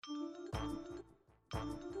Hi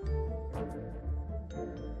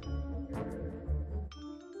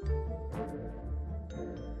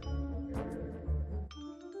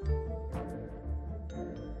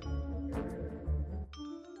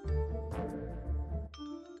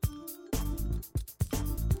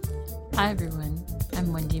everyone,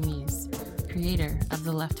 I'm Wendy Mees, creator of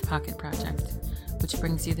the Left Pocket Project, which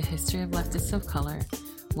brings you the history of leftists of color,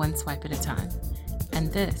 one swipe at a time. And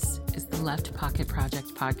this is the Left Pocket Project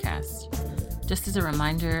podcast. Just as a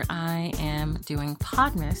reminder, I am doing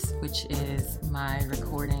Podmas, which is my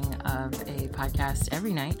recording of a podcast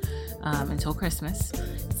every night until Christmas.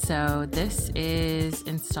 So this is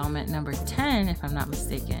installment number 10, if I'm not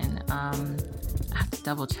mistaken. I have to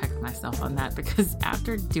double check myself on that because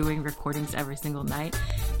after doing recordings every single night,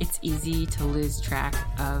 it's easy to lose track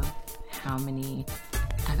of how many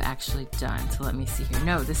I've actually done. So let me see here.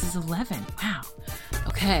 No, this is 11. Wow.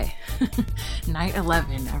 Okay. Night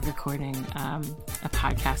 11 of recording a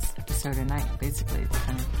podcast episode a night. Basically, it's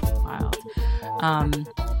kind of wild.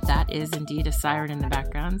 That is indeed a siren in the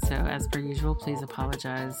background. So as per usual, please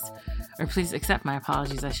apologize, or please accept my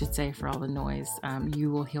apologies, I should say, for all the noise.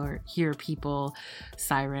 You will hear people,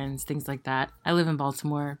 sirens, things like that. I live in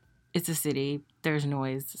Baltimore. It's a city. There's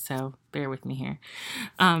noise. So bear with me here.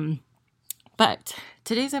 But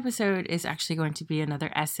today's episode is actually going to be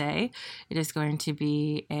another essay. It is going to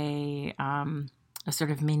be a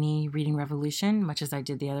sort of mini reading revolution, much as I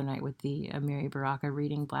did the other night with the Amiri Baraka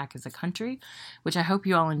reading Black as a Country, which I hope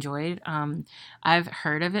you all enjoyed. I've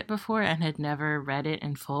heard of it before and had never read it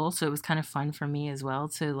in full, so it was kind of fun for me as well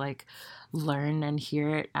to like learn and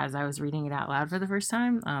hear it as I was reading it out loud for the first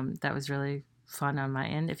time. That was really fun on my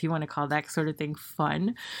end, if you want to call that sort of thing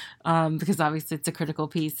fun, because obviously it's a critical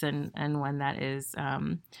piece and one that is,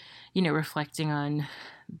 reflecting on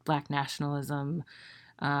Black nationalism,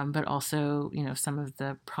 but also, some of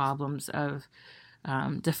the problems of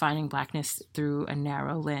defining Blackness through a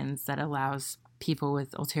narrow lens that allows people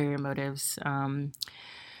with ulterior motives,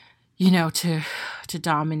 to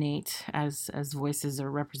dominate as voices or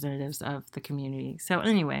representatives of the community. So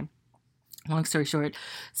anyway, long story short,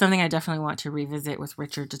 something I definitely want to revisit with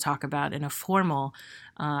Richard to talk about in a formal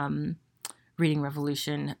Reading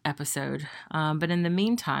Revolution episode. But in the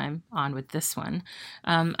meantime, on with this one,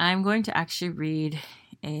 I'm going to actually read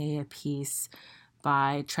a piece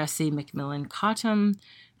by Tressie McMillan Cottom,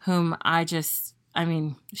 whom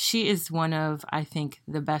she is one of, I think,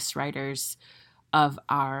 the best writers of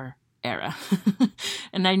our era.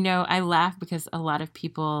 And I know I laugh because a lot of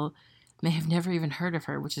people may have never even heard of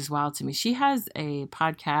her, which is wild to me. She has a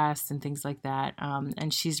podcast and things like that,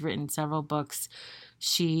 and she's written several books.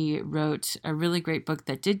 She wrote a really great book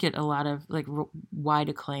that did get a lot of wide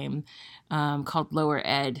acclaim, called Lower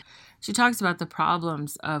Ed. She talks about the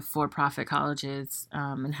problems of for-profit colleges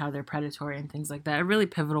and how they're predatory and things like that. A really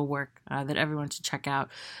pivotal work that everyone should check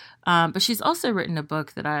out. But she's also written a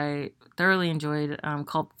book that I thoroughly enjoyed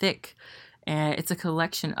called Thick. And it's a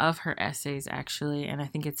collection of her essays, actually, and I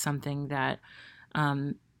think it's something that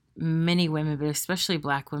many women, but especially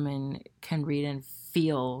Black women, can read and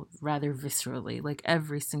feel rather viscerally. Like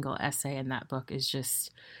every single essay in that book is just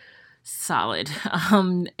solid.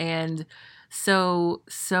 And so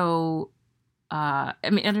I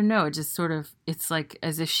don't know, it just sort of, it's like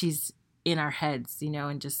as if she's in our heads,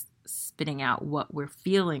 and just spitting out what we're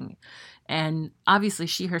feeling. And obviously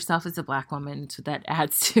she herself is a Black woman, so that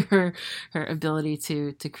adds to her ability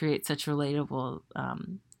to create such relatable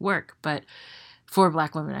work, but for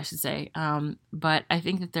Black women, I should say. But I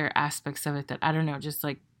think that there are aspects of it that, I don't know, just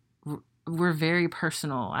like were very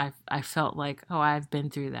personal. I felt like, oh, I've been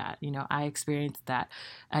through that. I experienced that.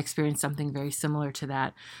 I experienced something very similar to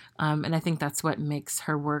that. And I think that's what makes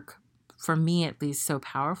her work, for me at least, so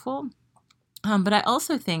powerful. But I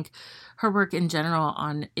also think her work in general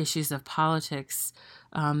on issues of politics,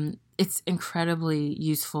 it's incredibly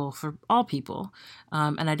useful for all people.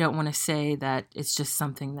 And I don't want to say that it's just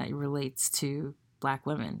something that relates to Black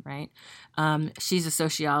women, right? She's a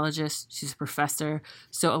sociologist, she's a professor,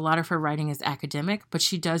 so a lot of her writing is academic, but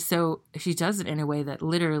she does it in a way that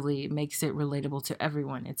literally makes it relatable to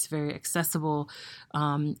everyone. It's very accessible.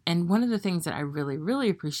 And one of the things that I really, really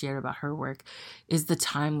appreciate about her work is the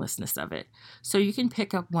timelessness of it. So you can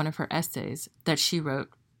pick up one of her essays that she wrote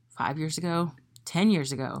 5 years ago, 10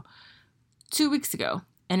 years ago, 2 weeks ago,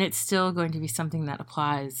 and it's still going to be something that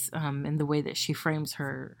applies in the way that she frames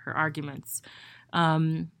her arguments.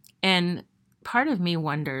 And part of me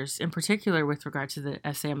wonders, in particular with regard to the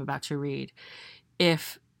essay I'm about to read,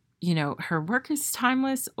 if, her work is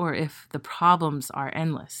timeless or if the problems are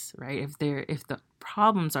endless, right? If the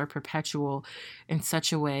problems are perpetual in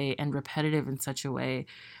such a way and repetitive in such a way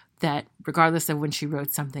that regardless of when she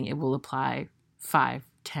wrote something, it will apply 5,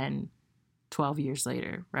 10, 12 years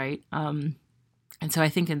later, right? And so I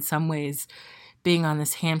think in some ways, being on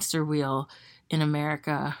this hamster wheel in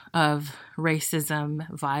America of racism,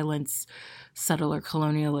 violence, settler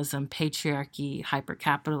colonialism, patriarchy,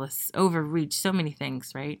 hyper-capitalists, overreach, so many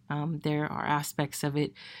things, right? There are aspects of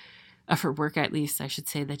it, of her work at least, I should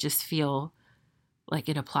say, that just feel like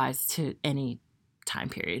it applies to any time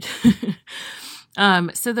period.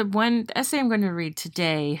 So the essay I'm going to read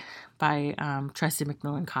today by Tressie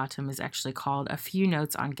McMillan Cottom is actually called A Few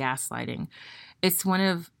Notes on Gaslighting. It's one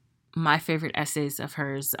of my favorite essays of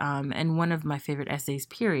hers, and one of my favorite essays,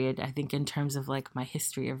 period, I think, in terms of like my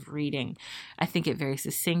history of reading. I think it very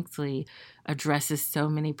succinctly addresses so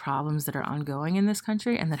many problems that are ongoing in this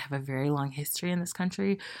country and that have a very long history in this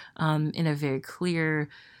country, in a very clearly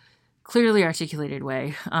articulated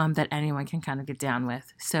way, that anyone can kind of get down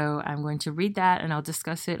with. So I'm going to read that and I'll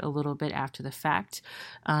discuss it a little bit after the fact,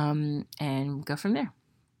 and go from there.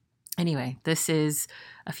 Anyway, this is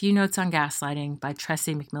A Few Notes on Gaslighting by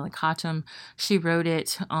Tressie McMillan Cottom. She wrote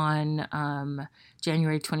it on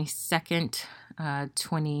January 22nd,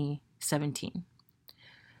 2017.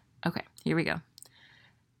 Okay, here we go.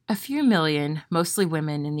 A few million, mostly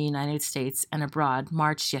women in the United States and abroad,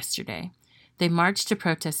 marched yesterday. They marched to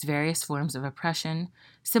protest various forms of oppression,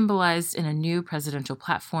 symbolized in a new presidential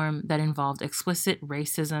platform that involved explicit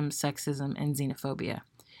racism, sexism, and xenophobia.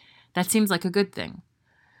 That seems like a good thing.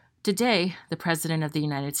 Today, the President of the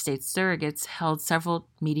United States surrogates held several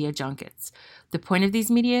media junkets. The point of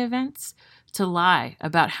these media events? To lie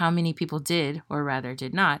about how many people did, or rather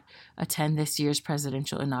did not, attend this year's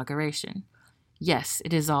presidential inauguration. Yes,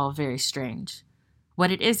 it is all very strange.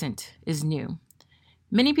 What it isn't is new.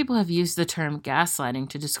 Many people have used the term gaslighting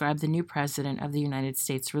to describe the new President of the United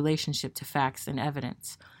States' relationship to facts and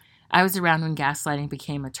evidence. I was around when gaslighting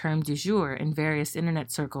became a term du jour in various internet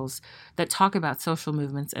circles that talk about social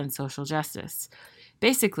movements and social justice.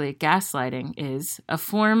 Basically, gaslighting is a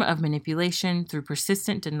form of manipulation through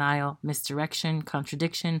persistent denial, misdirection,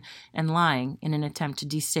 contradiction, and lying in an attempt to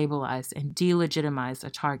destabilize and delegitimize a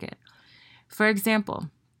target. For example,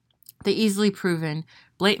 the easily proven,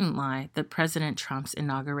 blatant lie that President Trump's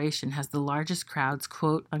inauguration has the largest crowds,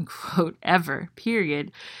 quote-unquote, ever,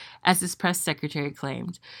 period, as his press secretary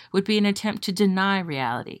claimed, would be an attempt to deny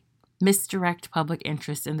reality, misdirect public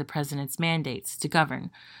interest in the president's mandates to govern,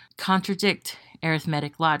 contradict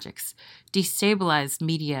arithmetic logics, destabilize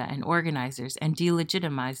media and organizers, and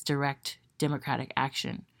delegitimize direct democratic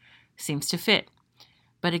action. Seems to fit.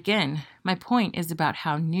 But again, my point is about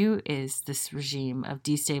how new is this regime of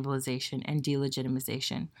destabilization and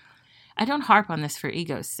delegitimization. I don't harp on this for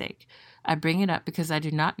ego's sake. I bring it up because I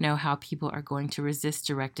do not know how people are going to resist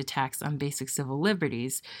direct attacks on basic civil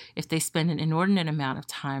liberties if they spend an inordinate amount of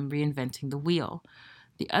time reinventing the wheel.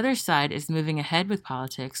 The other side is moving ahead with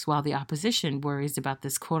politics while the opposition worries about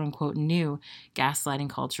this quote-unquote new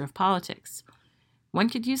gaslighting culture of politics. One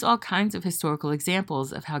could use all kinds of historical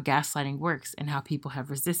examples of how gaslighting works and how people have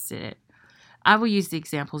resisted it. I will use the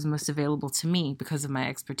examples most available to me because of my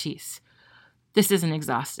expertise. This isn't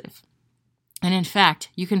exhaustive. And in fact,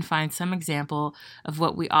 you can find some example of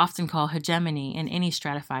what we often call hegemony in any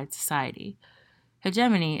stratified society.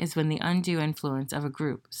 Hegemony is when the undue influence of a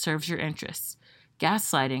group serves your interests.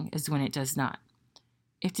 Gaslighting is when it does not.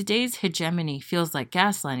 If today's hegemony feels like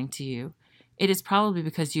gaslighting to you, it is probably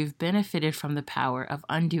because you've benefited from the power of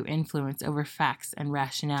undue influence over facts and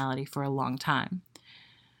rationality for a long time.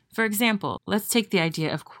 For example, let's take the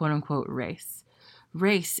idea of quote-unquote race.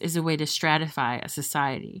 Race is a way to stratify a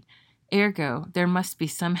society. Ergo, there must be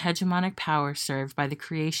some hegemonic power served by the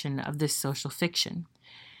creation of this social fiction.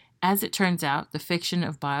 As it turns out, the fiction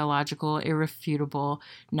of biological, irrefutable,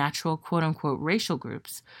 natural quote-unquote racial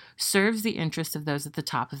groups serves the interests of those at the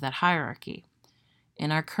top of that hierarchy.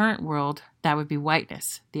 In our current world, that would be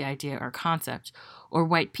whiteness, the idea or concept, or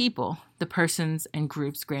white people, the persons and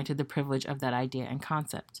groups granted the privilege of that idea and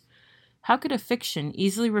concept. How could a fiction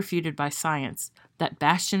easily refuted by science, that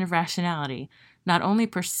bastion of rationality, not only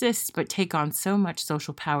persist but take on so much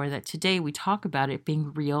social power that today we talk about it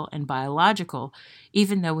being real and biological,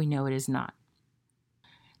 even though we know it is not?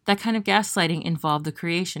 That kind of gaslighting involved the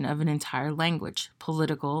creation of an entire language,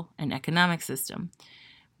 political, and economic system.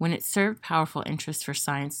 When it served powerful interests for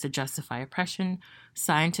science to justify oppression,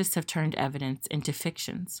 scientists have turned evidence into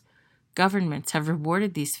fictions. Governments have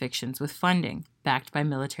rewarded these fictions with funding, backed by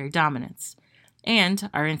military dominance. And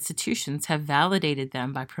our institutions have validated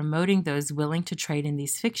them by promoting those willing to trade in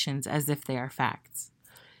these fictions as if they are facts.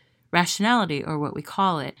 Rationality, or what we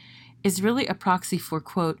call it, is really a proxy for,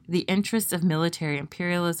 quote, the interests of military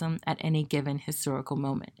imperialism at any given historical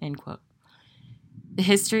moment, end quote. The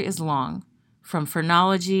history is long, from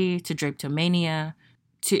phrenology to drapetomania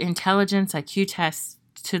to intelligence IQ tests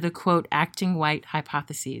to the, quote, acting white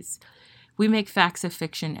hypotheses. We make facts of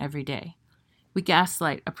fiction every day. We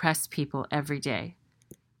gaslight oppressed people every day.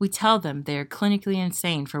 We tell them they are clinically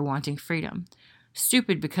insane for wanting freedom,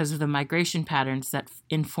 stupid because of the migration patterns that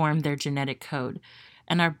inform their genetic code,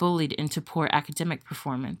 and are bullied into poor academic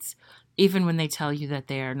performance, even when they tell you that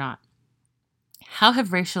they are not. How have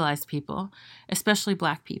racialized people, especially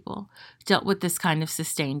Black people, dealt with this kind of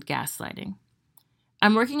sustained gaslighting?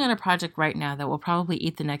 I'm working on a project right now that will probably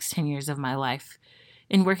eat the next 10 years of my life.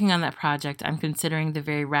 In working on that project, I'm considering the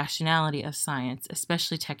very rationality of science,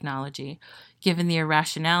 especially technology, given the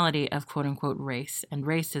irrationality of quote-unquote race and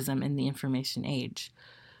racism in the information age.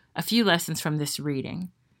 A few lessons from this reading.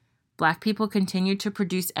 Black people continue to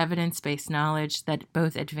produce evidence-based knowledge that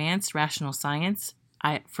both advance rational science,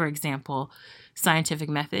 for example, scientific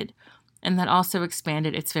method, and that also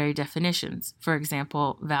expanded its very definitions, for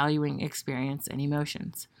example, valuing experience and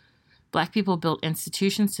emotions. Black people built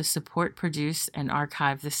institutions to support, produce, and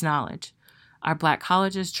archive this knowledge. Our Black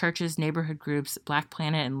colleges, churches, neighborhood groups, Black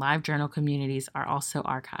Planet, and LiveJournal communities are also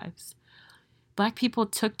archives. Black people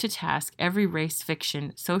took to task every race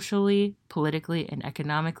fiction socially, politically, and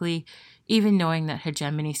economically, even knowing that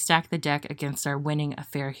hegemony stacked the deck against our winning a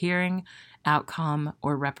fair hearing, outcome,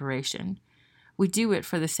 or reparation. We do it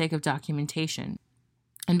for the sake of documentation,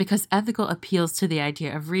 and because ethical appeals to the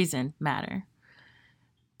idea of reason matter.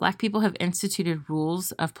 Black people have instituted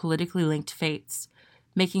rules of politically linked fates,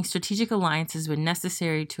 making strategic alliances when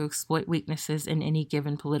necessary to exploit weaknesses in any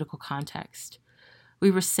given political context. We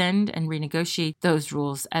rescind and renegotiate those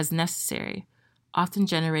rules as necessary, often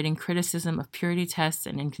generating criticism of purity tests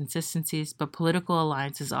and inconsistencies, but political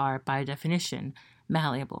alliances are, by definition,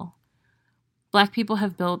 malleable. Black people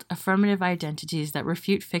have built affirmative identities that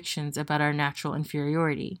refute fictions about our natural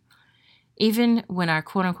inferiority. Even when our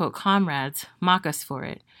quote-unquote comrades mock us for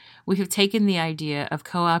it, we have taken the idea of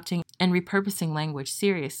co-opting and repurposing language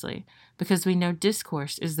seriously because we know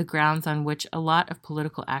discourse is the grounds on which a lot of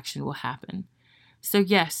political action will happen. So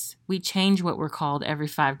yes, we change what we're called every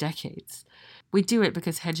 5 decades. We do it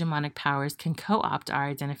because hegemonic powers can co-opt our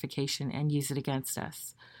identification and use it against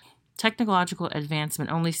us. Technological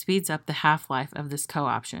advancement only speeds up the half-life of this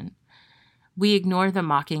co-option. We ignore the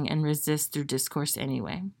mocking and resist through discourse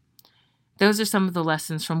anyway. Those are some of the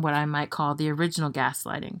lessons from what I might call the original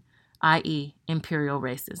gaslighting, i.e., imperial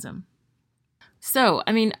racism. So,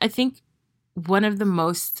 I think one of the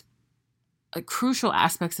most crucial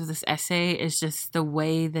aspects of this essay is just the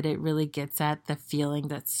way that it really gets at the feeling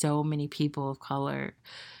that so many people of color,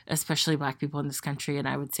 especially Black people in this country, and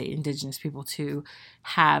I would say Indigenous people too,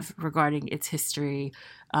 have regarding its history,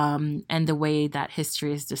 and the way that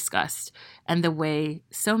history is discussed, and the way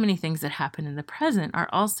so many things that happen in the present are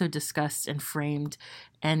also discussed and framed,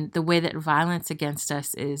 and the way that violence against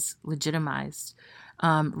us is legitimized,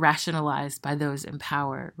 rationalized by those in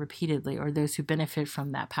power repeatedly, or those who benefit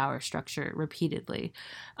from that power structure repeatedly.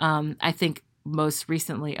 I think most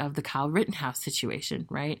recently of the Kyle Rittenhouse situation,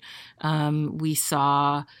 right? We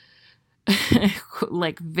saw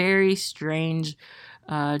like very strange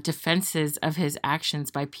defenses of his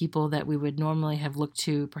actions by people that we would normally have looked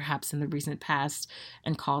to perhaps in the recent past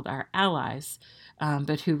and called our allies,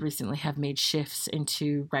 but who recently have made shifts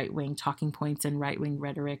into right-wing talking points and right-wing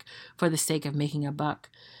rhetoric for the sake of making a buck.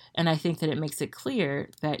 And I think that it makes it clear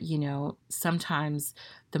that, sometimes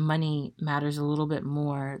the money matters a little bit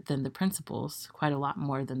more than the principles, quite a lot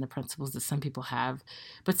more than the principles that some people have.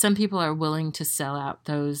 But some people are willing to sell out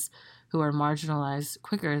those who are marginalized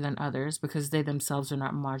quicker than others because they themselves are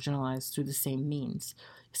not marginalized through the same means.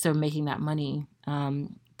 So making that money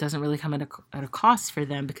doesn't really come at a cost for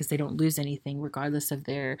them because they don't lose anything regardless of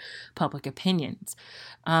their public opinions.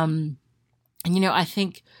 I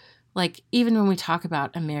think even when we talk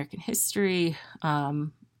about American history,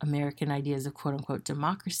 American ideas of quote unquote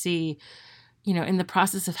democracy, in the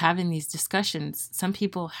process of having these discussions, some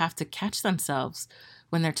people have to catch themselves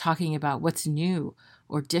when they're talking about what's new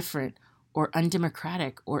or different or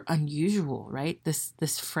undemocratic or unusual, right?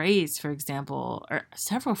 This phrase, for example, or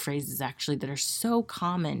several phrases actually that are so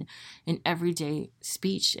common in everyday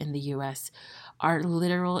speech in the U.S. are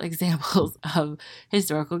literal examples of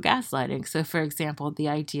historical gaslighting. So, for example, the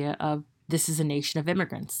idea of this is a nation of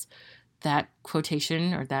immigrants. That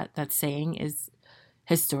quotation or that saying is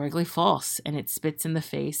historically false, and it spits in the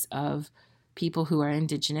face of people who are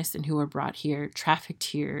indigenous and who were brought here, trafficked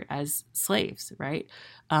here as slaves, right?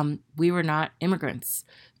 We were not immigrants.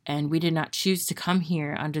 And we did not choose to come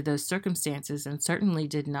here under those circumstances, and certainly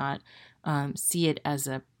did not see it as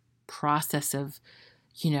a process of,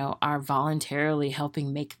 our voluntarily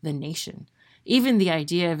helping make the nation. Even the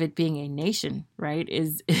idea of it being a nation, right,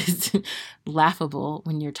 is laughable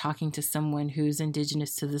when you're talking to someone who's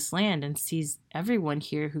indigenous to this land and sees everyone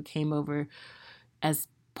here who came over as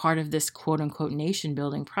part of this quote unquote nation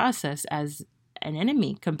building process as an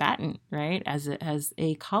enemy combatant, right? As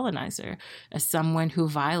a colonizer, as someone who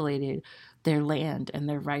violated their land and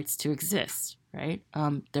their rights to exist, right?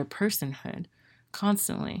 Their personhood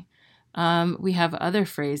constantly. We have other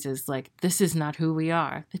phrases like, this is not who we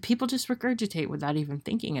are, that people just regurgitate without even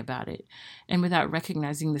thinking about it and without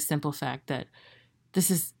recognizing the simple fact that this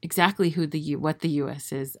is exactly what the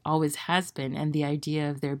U.S. is, always has been, and the idea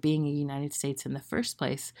of there being a United States in the first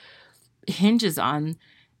place hinges on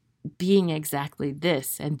being exactly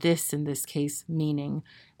this, and this in this case meaning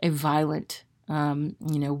a violent,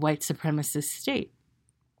 white supremacist state.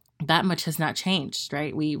 That much has not changed,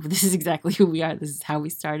 right? This is exactly who we are. This is how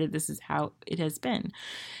we started. This is how it has been,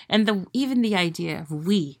 and even the idea of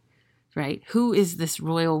we, right? Who is this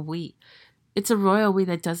royal we? It's a royal we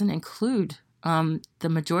that doesn't include the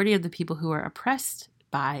majority of the people who are oppressed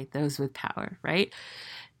by those with power, right?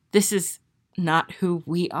 This is not who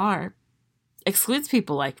we are. Excludes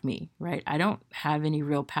people like me, right? I don't have any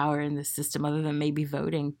real power in this system other than maybe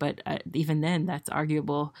voting, but even then, that's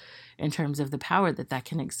arguable in terms of the power that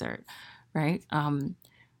can exert, right?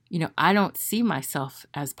 I don't see myself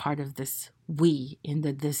as part of this we in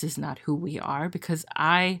that this is not who we are, because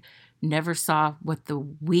I never saw what the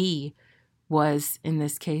we was in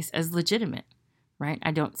this case as legitimate, right?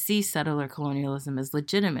 I don't see settler colonialism as a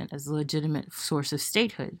legitimate source of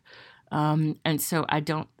statehood. And so I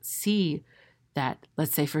don't see that,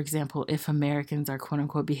 let's say, for example, if Americans are quote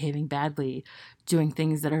unquote behaving badly, doing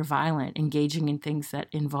things that are violent, engaging in things that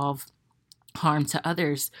involve harm to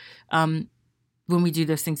others, when we do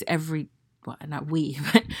those things not we,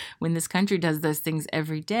 but when this country does those things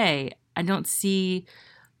every day, I don't see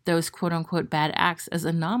those quote unquote bad acts as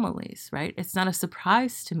anomalies, right? It's not a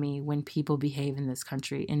surprise to me when people behave in this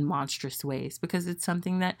country in monstrous ways, because it's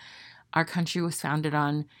something that our country was founded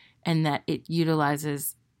on and that it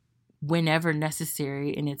utilizes whenever necessary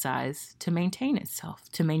in its eyes to maintain itself,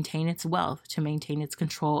 to maintain its wealth, to maintain its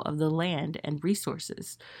control of the land and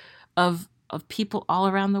resources of people all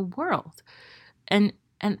around the world. And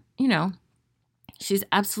she's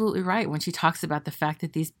absolutely right when she talks about the fact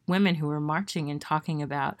that these women who are marching and talking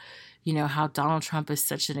about, how Donald Trump is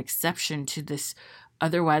such an exception to this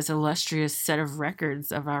otherwise illustrious set of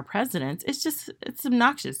records of our presidents. It's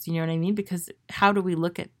obnoxious. You know what I mean? Because how do we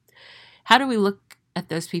look at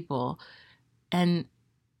those people and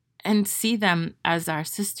see them as our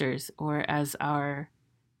sisters or as our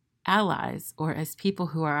allies or as people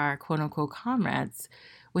who are our quote unquote comrades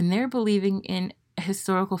when they're believing in a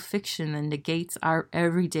historical fiction that negates our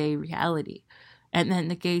everyday reality and that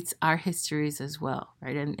negates our histories as well,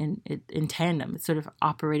 right? And in tandem, it's sort of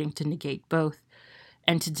operating to negate both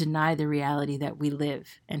and to deny the reality that we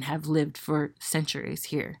live and have lived for centuries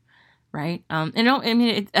here. Right.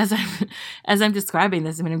 As I'm describing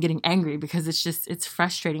this, I'm getting angry because it's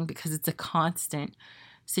frustrating because it's a constant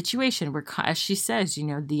situation where, as she says,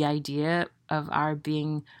 the idea of our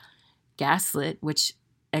being gaslit, which,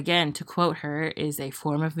 again, to quote her, is a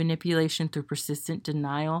form of manipulation through persistent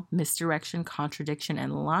denial, misdirection, contradiction,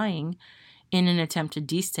 and lying in an attempt to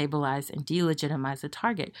destabilize and delegitimize a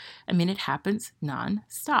target. it happens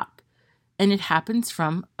nonstop, and it happens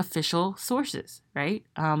from official sources, right?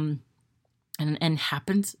 And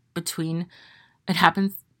happens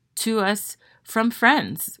to us from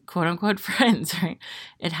friends, quote unquote friends, right?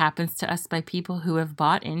 It happens to us by people who have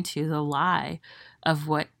bought into the lie of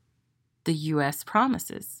what the U.S.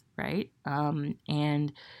 promises, right?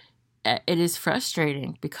 And it is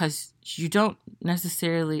frustrating because you don't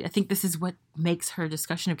necessarily, I think this is what makes her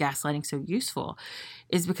discussion of gaslighting so useful,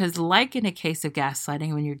 is because like in a case of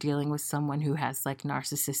gaslighting, when you're dealing with someone who has like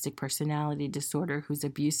narcissistic personality disorder, who's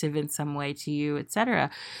abusive in some way to you, etc.,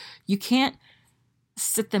 you can't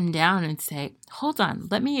sit them down and say, hold on,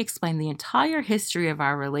 let me explain the entire history of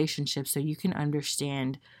our relationship so you can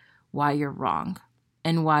understand why you're wrong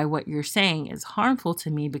and why what you're saying is harmful to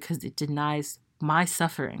me because it denies my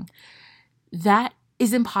suffering. That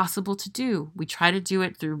is impossible to do. We try to do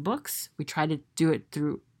it through books. We try to do it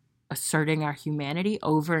through asserting our humanity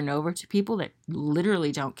over and over to people that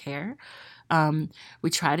literally don't care. We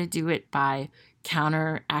try to do it by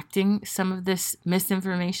counteracting some of this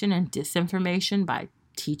misinformation and disinformation by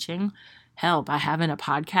teaching, hell, by having a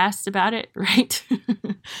podcast about it, right?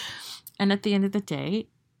 And at the end of the day,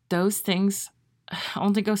 those things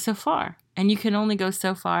only go so far. And you can only go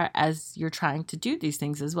so far as you're trying to do these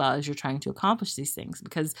things as well, as you're trying to accomplish these things.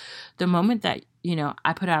 Because the moment that,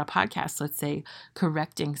 I put out a podcast, let's say,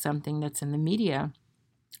 correcting something that's in the media,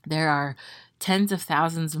 there are tens of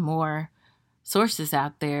thousands more sources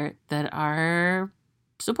out there that are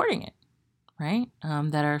supporting it, right?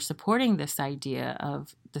 That are supporting this idea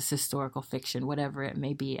of this historical fiction, whatever it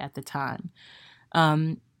may be at the time.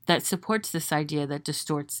 That supports this idea that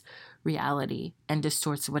distorts reality and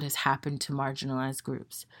distorts what has happened to marginalized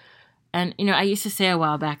groups. And, I used to say a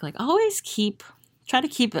while back, like, try to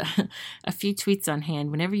keep a few tweets on hand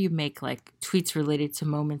whenever you make like tweets related to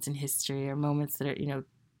moments in history or moments that are,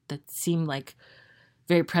 that seem like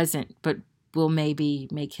very present, but will maybe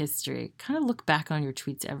make history. Kind of look back on your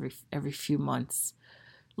tweets every few months.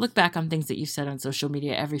 Look back on things that you've said on social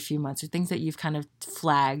media every few months, or things that you've kind of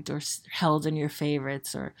flagged or held in your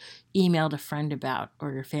favorites or emailed a friend about,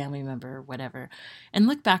 or your family member or whatever. And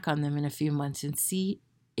look back on them in a few months and see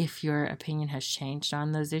if your opinion has changed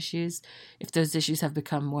on those issues, if those issues have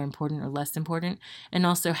become more important or less important, and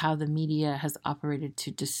also how the media has operated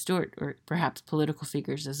to distort, or perhaps political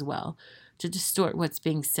figures as well, to distort what's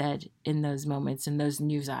being said in those moments, in those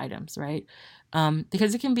news items, right?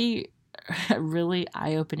 Because it can be a really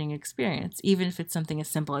eye-opening experience, even if it's something as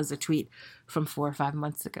simple as a tweet from 4 or 5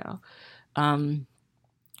 months ago. And,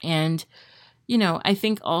 I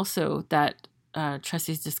think also that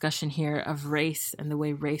Tressy's discussion here of race and the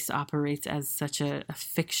way race operates as such a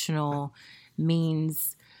fictional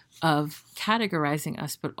means of categorizing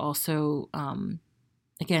us, but also,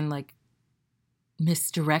 again, like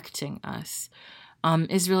misdirecting us,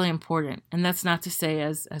 is really important. And that's not to say,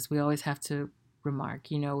 as we always have to remark,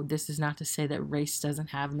 this is not to say that race doesn't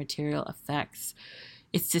have material effects.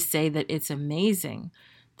 It's to say that it's amazing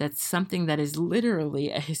that something that is literally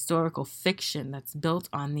a historical fiction that's built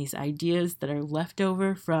on these ideas that are left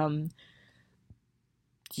over from,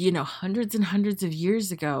 hundreds and hundreds of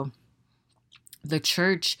years ago, the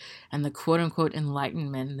church and the quote unquote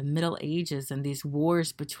Enlightenment, the Middle Ages, and these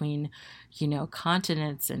wars between,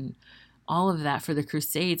 continents and all of that for the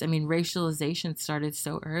Crusades. I mean, racialization started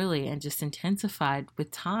so early and just intensified with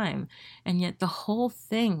time. And yet the whole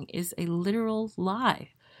thing is a literal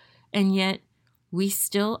lie. And yet we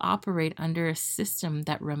still operate under a system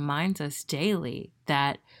that reminds us daily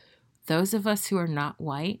that those of us who are not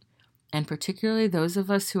white, and particularly those of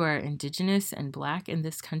us who are indigenous and Black in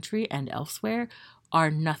this country and elsewhere,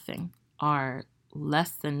 are nothing, are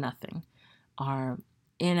less than nothing, are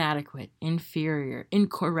inadequate, inferior,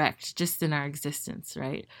 incorrect, just in our existence,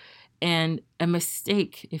 right? And a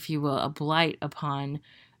mistake, if you will, a blight upon,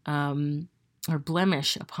 or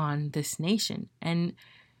blemish upon this nation. And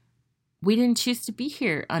we didn't choose to be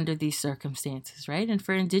here under these circumstances, right? And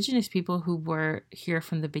for indigenous people who were here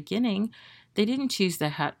from the beginning, they didn't choose to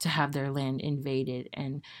have their land invaded,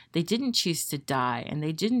 and they didn't choose to die, and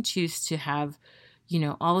they didn't choose to have,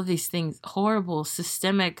 all of these things, horrible,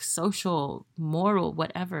 systemic, social, moral,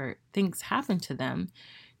 whatever things happen to them.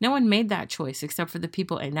 No one made that choice except for the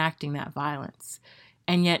people enacting that violence,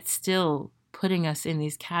 and yet still putting us in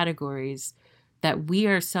these categories that we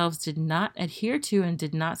ourselves did not adhere to and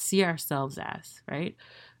did not see ourselves as, right?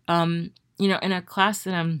 In a class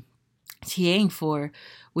that I'm TAing for,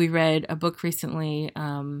 we read a book recently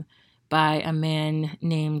by a man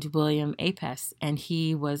named William Apess, and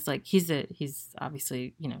he was like, he's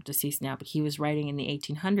obviously, deceased now, but he was writing in the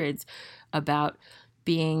 1800s about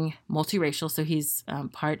being multiracial. So he's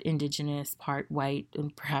part indigenous, part white,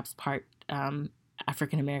 and perhaps part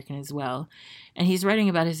African American as well. And he's writing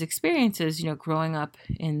about his experiences, growing up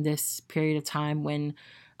in this period of time when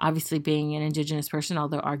obviously being an indigenous person,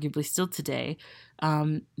 although arguably still today,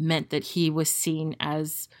 meant that he was seen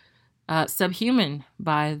as subhuman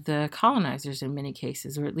by the colonizers in many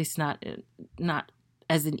cases, or at least not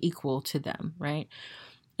as an equal to them, right?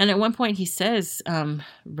 And at one point he says,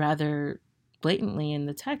 rather blatantly in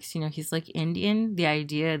the text, he's like, Indian, the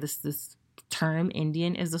idea, this term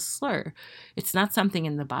Indian is a slur. It's not something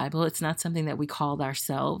in the Bible. It's not something that we called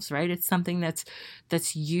ourselves, right? It's something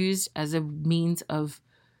that's used as a means of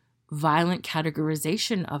violent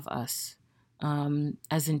categorization of us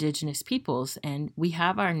as indigenous peoples. And we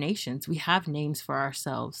have our nations. We have names for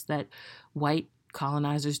ourselves that white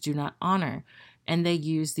colonizers do not honor. And they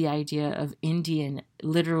use the idea of Indian,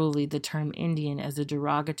 literally the term Indian, as a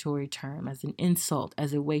derogatory term, as an insult,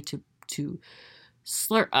 as a way to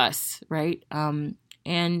slur us, right? And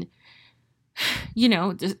can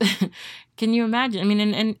you imagine? I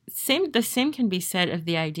mean, and the same can be said of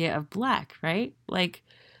the idea of Black, right? Like,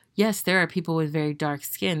 yes, there are people with very dark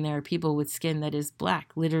skin. There are people with skin that is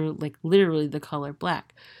black, literally the color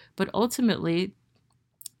black. But ultimately,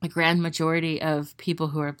 a grand majority of people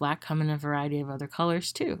who are Black come in a variety of other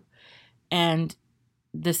colors too. And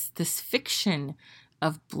this fiction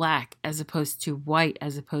of Black as opposed to white,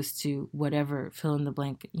 as opposed to whatever fill in the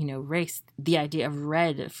blank, race, the idea of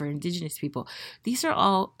red for Indigenous people, these are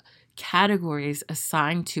all categories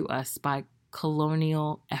assigned to us by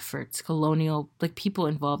colonial efforts, like people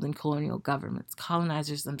involved in colonial governments,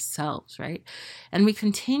 colonizers themselves, right? And we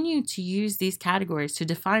continue to use these categories to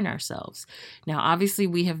define ourselves. Now, obviously,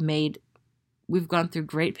 we've gone through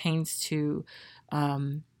great pains to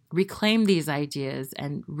reclaim these ideas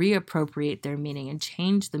and reappropriate their meaning and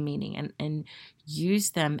change the meaning and use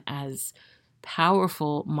them as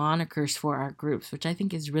powerful monikers for our groups, which I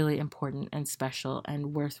think is really important and special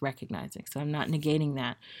and worth recognizing. So I'm not negating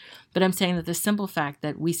that. But I'm saying that the simple fact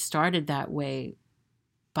that we started that way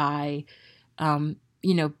by,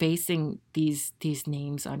 basing these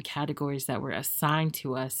names on categories that were assigned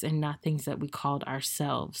to us and not things that we called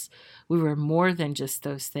ourselves. We were more than just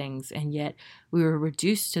those things, and yet we were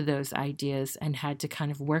reduced to those ideas and had to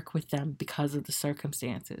kind of work with them because of the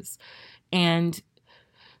circumstances. And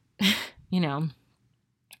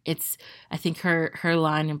it's, I think her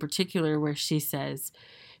line in particular where she says,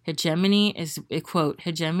 hegemony is, quote,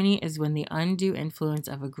 hegemony is when the undue influence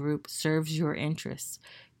of a group serves your interests.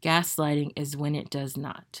 Gaslighting is when it does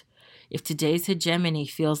not. If today's hegemony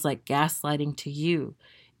feels like gaslighting to you,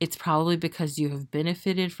 it's probably because you have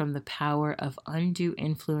benefited from the power of undue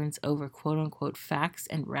influence over quote unquote facts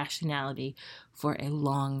and rationality for a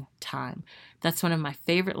long time. That's one of my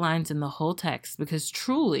favorite lines in the whole text, because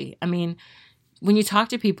truly, I mean, when you talk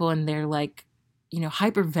to people and they're like,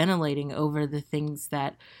 hyperventilating over the things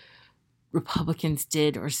that Republicans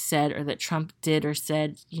did or said, or that Trump did or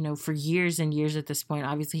said, for years and years at this point,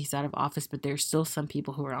 obviously he's out of office, but there's still some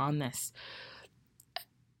people who are on this.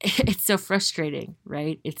 It's so frustrating,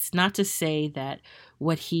 right? It's not to say that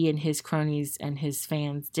what he and his cronies and his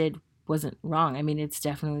fans did wasn't wrong. I mean, it's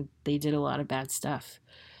definitely, they did a lot of bad stuff.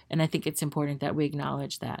 And I think it's important that we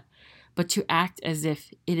acknowledge that. But to act as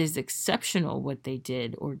if it is exceptional what they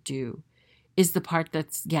did or do is the part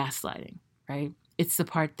that's gaslighting, right? It's the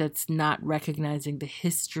part that's not recognizing the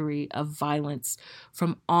history of violence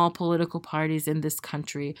from all political parties in this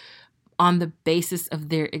country on the basis of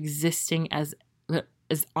their existing as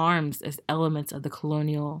arms, as elements of the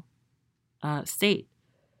colonial state.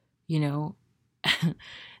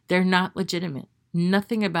 They're not legitimate.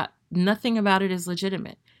 Nothing about it is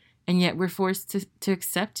legitimate. And yet we're forced to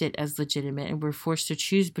accept it as legitimate, and we're forced to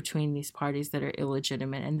choose between these parties that are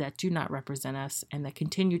illegitimate and that do not represent us and that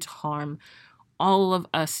continue to harm all of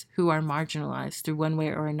us who are marginalized through one way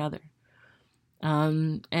or another.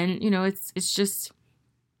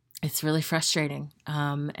 It's really frustrating.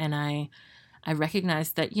 And I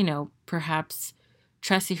recognize that, perhaps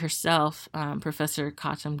Tressie herself, Professor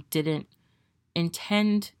Cottom, didn't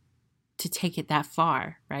intend to take it that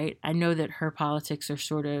far, right? I know that her politics are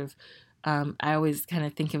sort of, I always kind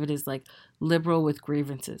of think of it as like liberal with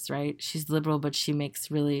grievances, right? She's liberal, but she makes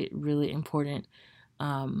really, really important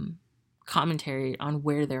commentary on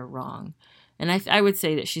where they're wrong. And I would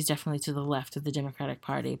say that she's definitely to the left of the Democratic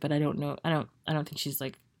Party, but I don't know. I don't think she's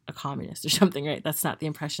like a communist or something, right? That's not the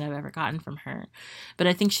impression I've ever gotten from her. But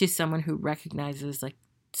I think she's someone who recognizes, like,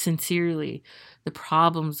 sincerely the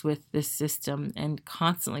problems with this system and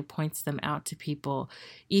constantly points them out to people,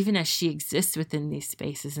 even as she exists within these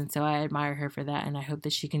spaces. And so I admire her for that, and I hope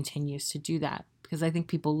that she continues to do that, because I think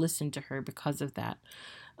people listen to her because of that.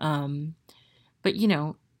 But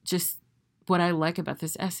just what I like about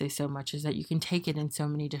this essay so much is that you can take it in so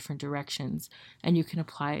many different directions, and you can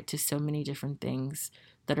apply it to so many different things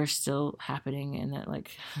that are still happening and that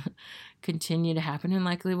continue to happen and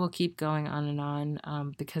likely will keep going on and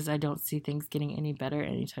on, because I don't see things getting any better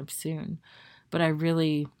anytime soon. But I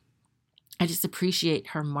just appreciate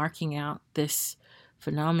her marking out this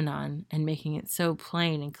phenomenon and making it so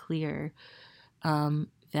plain and clear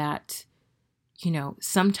that,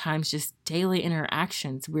 sometimes just daily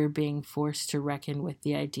interactions, we're being forced to reckon with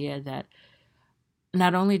the idea that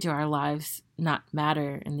not only do our lives not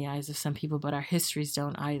matter in the eyes of some people, but our histories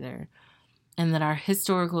don't either. And that our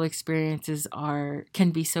historical experiences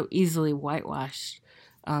can be so easily whitewashed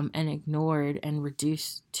and ignored and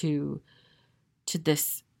reduced to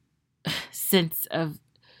this sense of,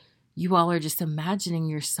 you all are just imagining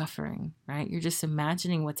your suffering, right? You're just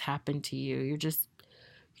imagining what's happened to you. You're just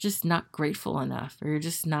not grateful enough, or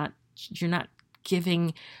you're not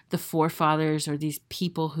giving the forefathers or these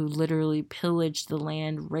people who literally pillaged the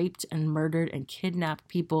land, raped and murdered and kidnapped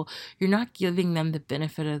people, you're not giving them the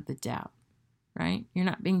benefit of the doubt, right? You're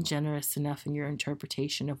not being generous enough in your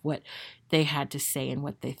interpretation of what they had to say and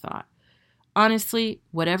what they thought. honestly,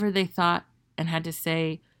 whatever they thought and had to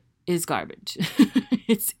say is garbage.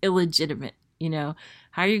 It's illegitimate.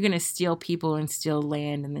 How are you going to steal people and steal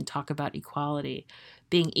land and then talk about equality,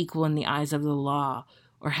 being equal in the eyes of the law,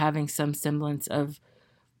 or having some semblance of,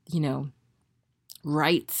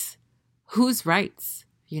 rights? Whose rights?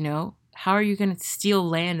 How are you going to steal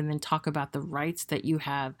land and then talk about the rights that you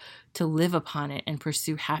have to live upon it and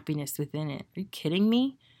pursue happiness within it? Are you kidding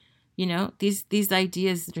me? These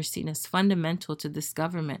ideas that are seen as fundamental to this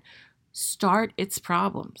government start its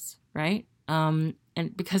problems, right? And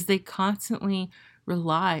because they constantly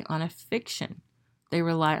rely on a fiction. They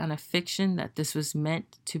rely on a fiction that this was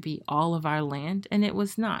meant to be all of our land, and it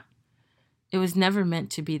was not. It was never meant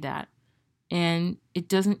to be that. And it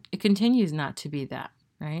continues not to be that,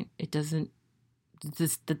 right? It doesn't,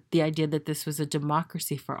 the idea that this was a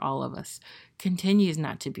democracy for all of us continues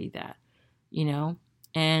not to be that,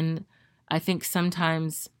 And I think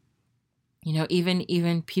sometimes,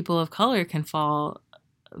 even people of color can fall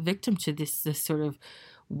victim to this sort of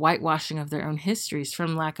whitewashing of their own histories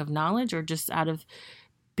from lack of knowledge or just out of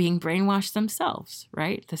being brainwashed themselves,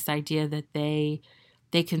 right? This idea that they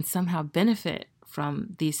can somehow benefit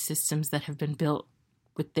from these systems that have been built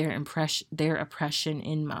with their oppression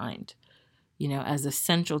in mind, as a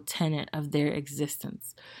central tenet of their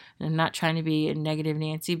existence. And I'm not trying to be a negative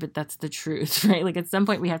Nancy, but that's the truth, right? Like at some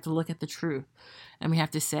point we have to look at the truth and we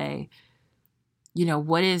have to say,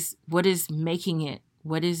 what is making it,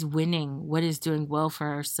 what is winning, what is doing well for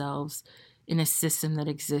ourselves in a system that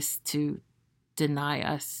exists to deny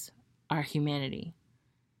us our humanity?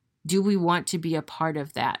 Do we want to be a part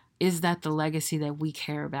of that? Is that the legacy that we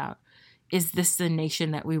care about? Is this the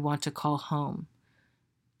nation that we want to call home?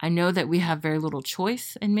 I know that we have very little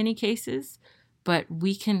choice in many cases, but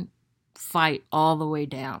we can fight all the way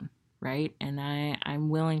down, right? And I'm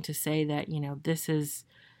willing to say that, this is,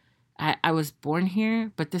 I was born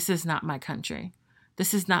here, but this is not my country.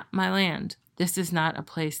 This is not my land. This is not a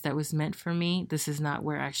place that was meant for me. This is not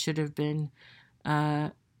where I should have been,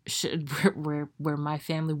 where my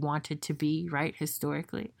family wanted to be, right,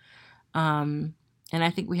 historically. And I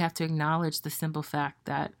think we have to acknowledge the simple fact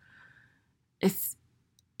that it's,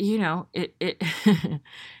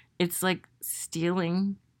 it's like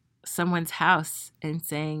stealing someone's house and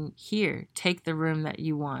saying, here, take the room that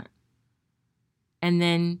you want. And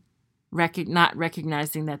then not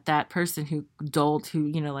recognizing that person who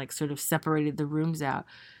sort of separated the rooms out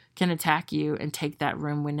can attack you and take that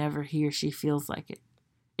room whenever he or she feels like it.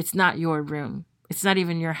 It's not your room. It's not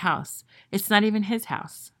even your house. It's not even his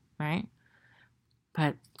house, right?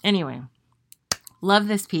 But anyway, love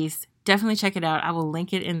this piece. Definitely check it out. I will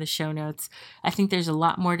link it in the show notes. I think there's a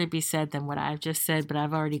lot more to be said than what I've just said, but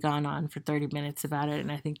I've already gone on for 30 minutes about it,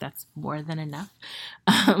 and I think that's more than enough.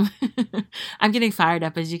 I'm getting fired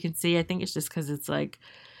up, as you can see. I think it's just because it's like,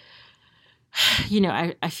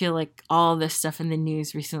 I feel like all this stuff in the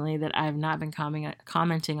news recently that I've not been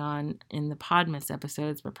commenting on in the Podmas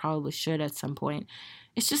episodes, but probably should at some point.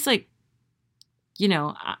 It's just like,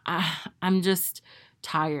 I'm just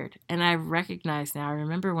tired. And I recognize now, I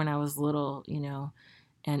remember when I was little,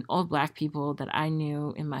 and old Black people that I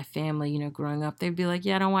knew in my family, growing up, they'd be like,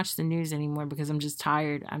 yeah, I don't watch the news anymore because I'm just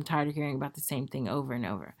tired. I'm tired of hearing about the same thing over and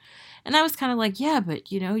over. And I was kind of like, yeah,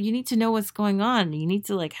 but, you need to know what's going on. You need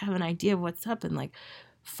to have an idea of what's up and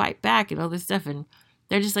fight back and all this stuff. And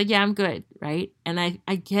they're just like, yeah, I'm good. Right. And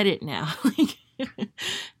I get it now.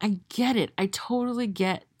 I get it. I totally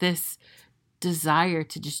get this desire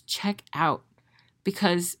to just check out,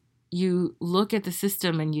 because you look at the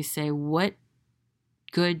system and you say, what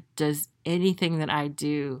good does anything that I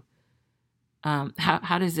do,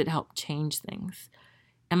 how does it help change things?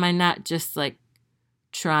 Am I not just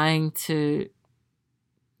trying to,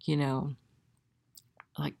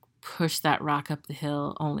 push that rock up the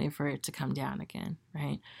hill only for it to come down again,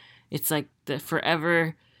 right? It's like the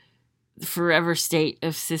forever state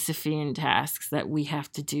of Sisyphean tasks that we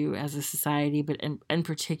have to do as a society, but in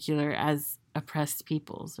particular as oppressed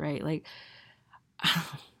peoples, right?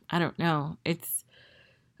 I don't know. It's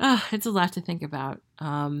a lot to think about.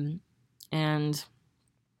 And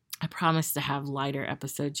I promise to have lighter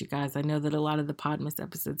episodes, you guys. I know that a lot of the Podmas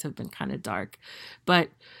episodes have been kind of dark, but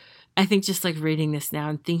I think just reading this now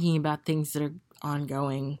and thinking about things that are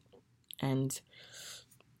ongoing and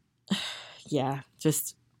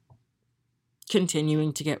just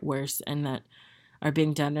continuing to get worse and that are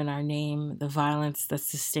being done in our name, the violence that's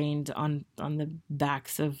sustained on the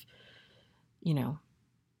backs of,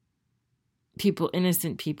 people,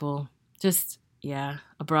 innocent people, just,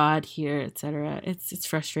 abroad, here, etc. It's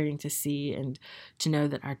frustrating to see and to know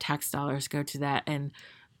that our tax dollars go to that, and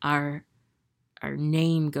our our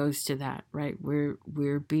name goes to that, right?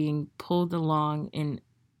 We're being pulled along in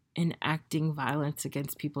enacting violence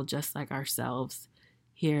against people just like ourselves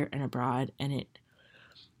here and abroad, and it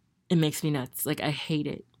makes me nuts. Like, I hate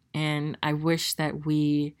it. And I wish that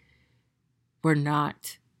we were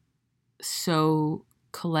not so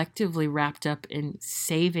collectively wrapped up in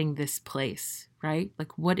saving this place, right?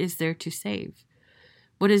 Like, what is there to save?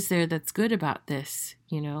 What is there that's good about this,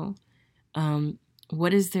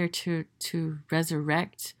 what is there to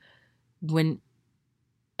resurrect when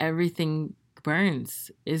everything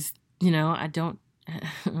burns? I don't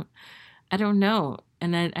I don't know.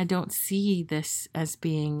 And I don't see this as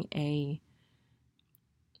being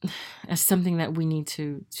as something that we need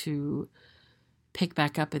to pick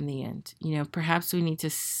back up in the end. Perhaps we need to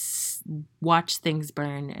watch things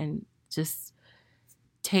burn and just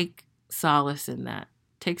take solace in that.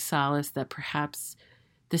 Take solace that perhaps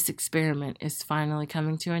this experiment is finally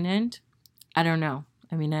coming to an end. I don't know.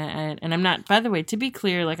 I mean, and I'm not, by the way, to be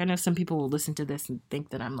clear, like, I know some people will listen to this and think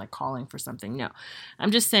that I'm like calling for something. No,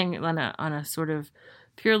 I'm just saying on a sort of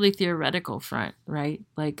purely theoretical front, right?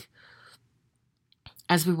 Like,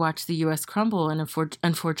 as we watch the U.S. crumble, and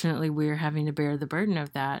unfortunately, we're having to bear the burden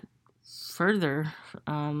of that further.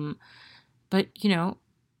 But,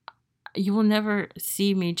 you will never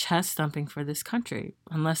see me chest thumping for this country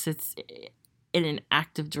unless it's in an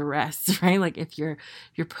act of duress, right? Like, if you're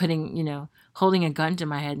putting, holding a gun to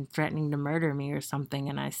my head and threatening to murder me or something,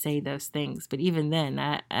 and I say those things. But even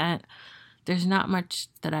then, there's not much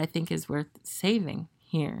that I think is worth saving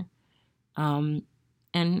here. And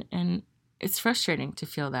it's frustrating to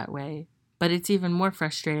feel that way, but it's even more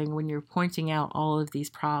frustrating when you're pointing out all of these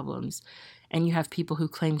problems and you have people who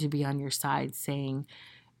claim to be on your side saying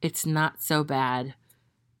it's not so bad,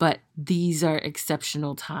 but these are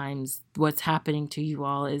exceptional times. What's happening to you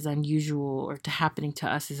all is unusual, or to happening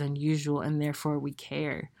to us is unusual, and therefore we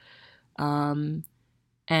care.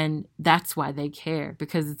 And that's why they care,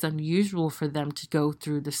 because it's unusual for them to go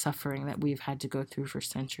through the suffering that we've had to go through for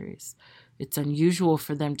centuries. It's unusual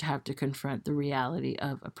for them to have to confront the reality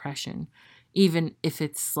of oppression, even if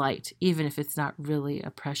it's slight, even if it's not really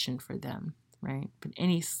oppression for them, right? But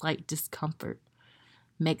any slight discomfort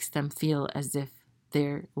makes them feel as if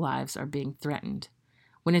their lives are being threatened,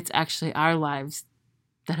 when it's actually our lives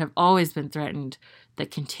that have always been threatened,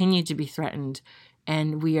 that continue to be threatened,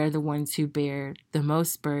 and we are the ones who bear the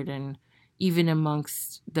most burden, even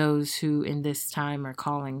amongst those who in this time are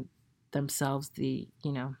calling themselves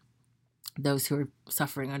those who are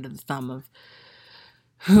suffering under the thumb of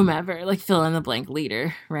whomever, like fill in the blank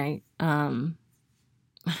leader, right?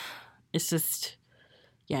 It's just,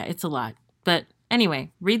 it's a lot. But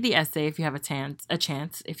anyway, read the essay if you have a chance.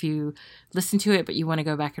 If you listen to it but you want to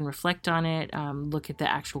go back and reflect on it, look at the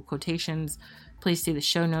actual quotations, please see the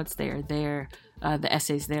show notes. They are there. The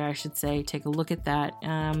essays there, I should say. Take a look at that.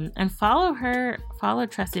 And follow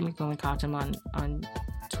Tressie McMillan Cottom on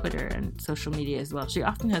Twitter and social media as well. She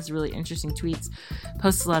often has really interesting tweets,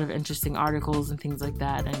 posts a lot of interesting articles and things like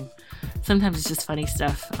that, and sometimes it's just funny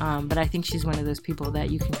stuff. But I think she's one of those people that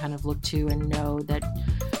you can kind of look to and know that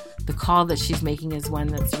the call that she's making is one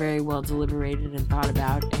that's very well deliberated and thought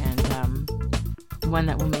about, and one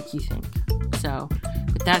that will make you think. So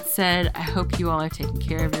with that said, I hope you all are taking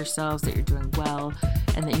care of yourselves, that you're doing well,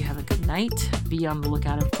 and that you have a good night. Be on the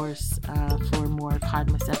lookout, of course, for more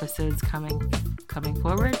Podmas episodes coming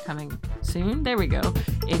soon. There we go.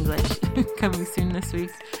 English. Coming soon this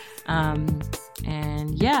week.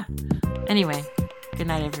 Anyway, good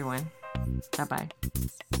night, everyone. Bye-bye.